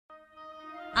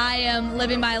I am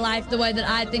living my life the way that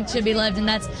I think should be lived, and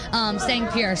that's staying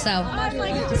pure. So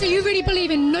you really believe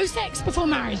in no sex before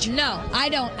marriage? No, I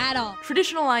don't at all.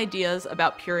 Traditional ideas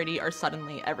about purity are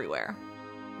suddenly everywhere.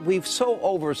 We've so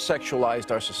over-sexualized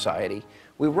our society.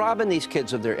 We're robbing these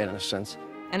kids of their innocence.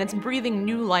 And it's breathing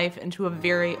new life into a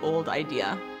very old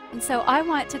idea. And so I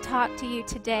want to talk to you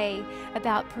today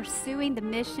about pursuing the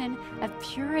mission of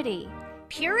purity.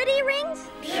 Purity rings?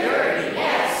 Purity,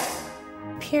 yes.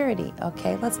 Purity,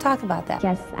 okay, let's talk about that.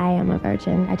 Yes, I am a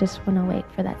virgin. I just want to wait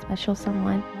for that special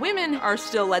someone. Women are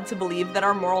still led to believe that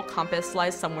our moral compass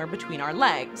lies somewhere between our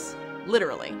legs,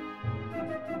 literally.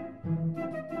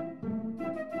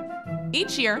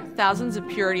 Each year, thousands of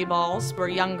purity balls, where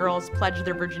young girls pledge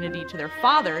their virginity to their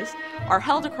fathers, are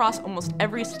held across almost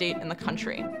every state in the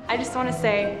country. I just want to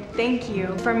say thank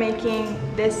you for making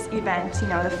this event,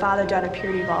 the father-daughter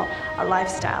purity ball, a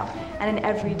lifestyle and an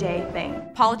everyday thing.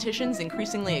 Politicians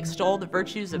increasingly extol the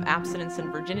virtues of abstinence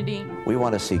and virginity. We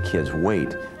want to see kids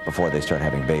wait before they start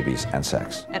having babies and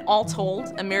sex. And all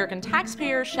told, American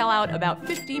taxpayers shell out about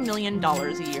 $50 million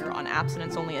a year on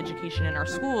abstinence-only education in our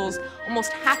schools,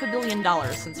 almost $500 million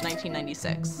since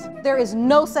 1996. There is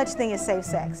no such thing as safe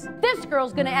sex. This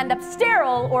girl's gonna end up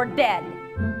sterile or dead.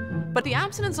 But the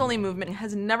abstinence-only movement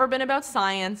has never been about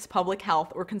science, public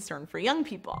health, or concern for young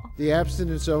people. The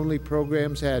abstinence-only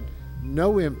programs had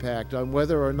no impact on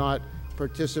whether or not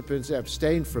participants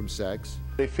abstained from sex.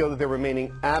 They feel that they're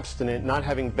remaining abstinent, not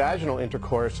having vaginal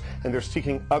intercourse, and they're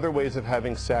seeking other ways of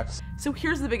having sex. So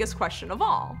here's the biggest question of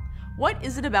all. What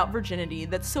is it about virginity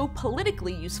that's so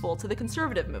politically useful to the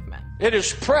conservative movement? It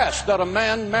is pressed that a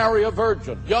man marry a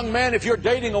virgin. Young man, if you're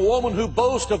dating a woman who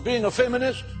boasts of being a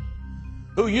feminist,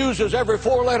 who uses every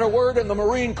four-letter word in the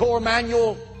Marine Corps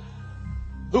manual,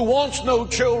 who wants no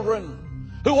children,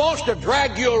 who wants to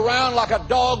drag you around like a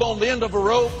dog on the end of a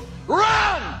rope,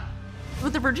 run!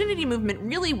 What the virginity movement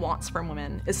really wants from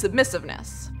women is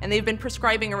submissiveness, and they've been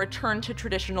prescribing a return to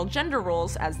traditional gender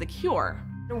roles as the cure.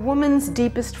 A woman's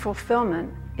deepest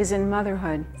fulfillment is in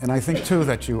motherhood. And I think, too,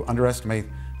 that you underestimate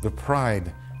the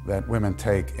pride that women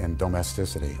take in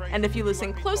domesticity. And if you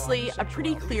listen closely, a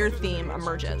pretty clear theme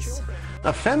emerges.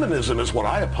 Now, feminism is what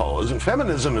I oppose, and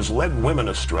feminism has led women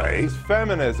astray.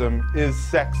 Feminism is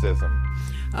sexism.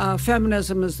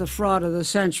 Feminism is the fraud of the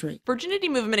century. Virginity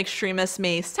movement extremists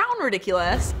may sound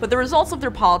ridiculous, but the results of their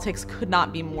politics could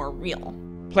not be more real.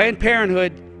 Planned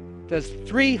Parenthood does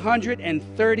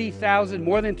 330,000,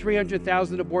 more than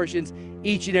 300,000 abortions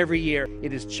each and every year.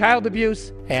 It is child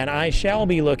abuse. And I shall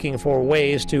be looking for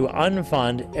ways to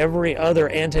unfund every other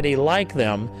entity like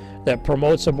them that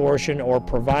promotes abortion or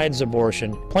provides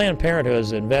abortion. Planned Parenthood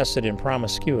is invested in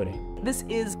promiscuity. This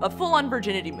is a full-on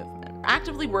virginity movement,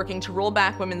 actively working to roll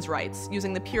back women's rights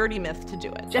using the purity myth to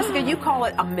do it. Jessica, you call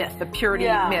it a myth, the purity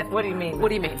myth. What do you mean? What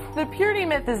do you mean? The purity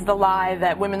myth is the lie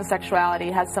that women's sexuality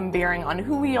has some bearing on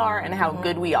who we are and how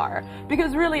good we are.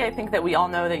 Because really, I think that we all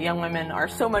know that young women are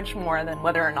so much more than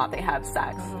whether or not they have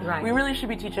sex. Right. We really should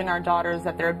be teaching our daughters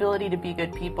that their ability to be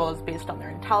good people is based on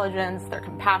their intelligence, their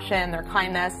compassion, their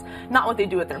kindness, not what they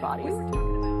do with their bodies.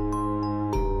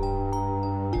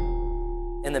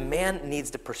 And the man needs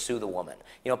to pursue the woman.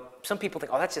 Some people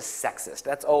think, oh, that's just sexist.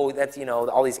 That's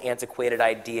all these antiquated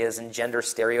ideas and gender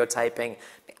stereotyping.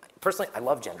 Personally, I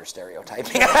love gender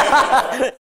stereotyping.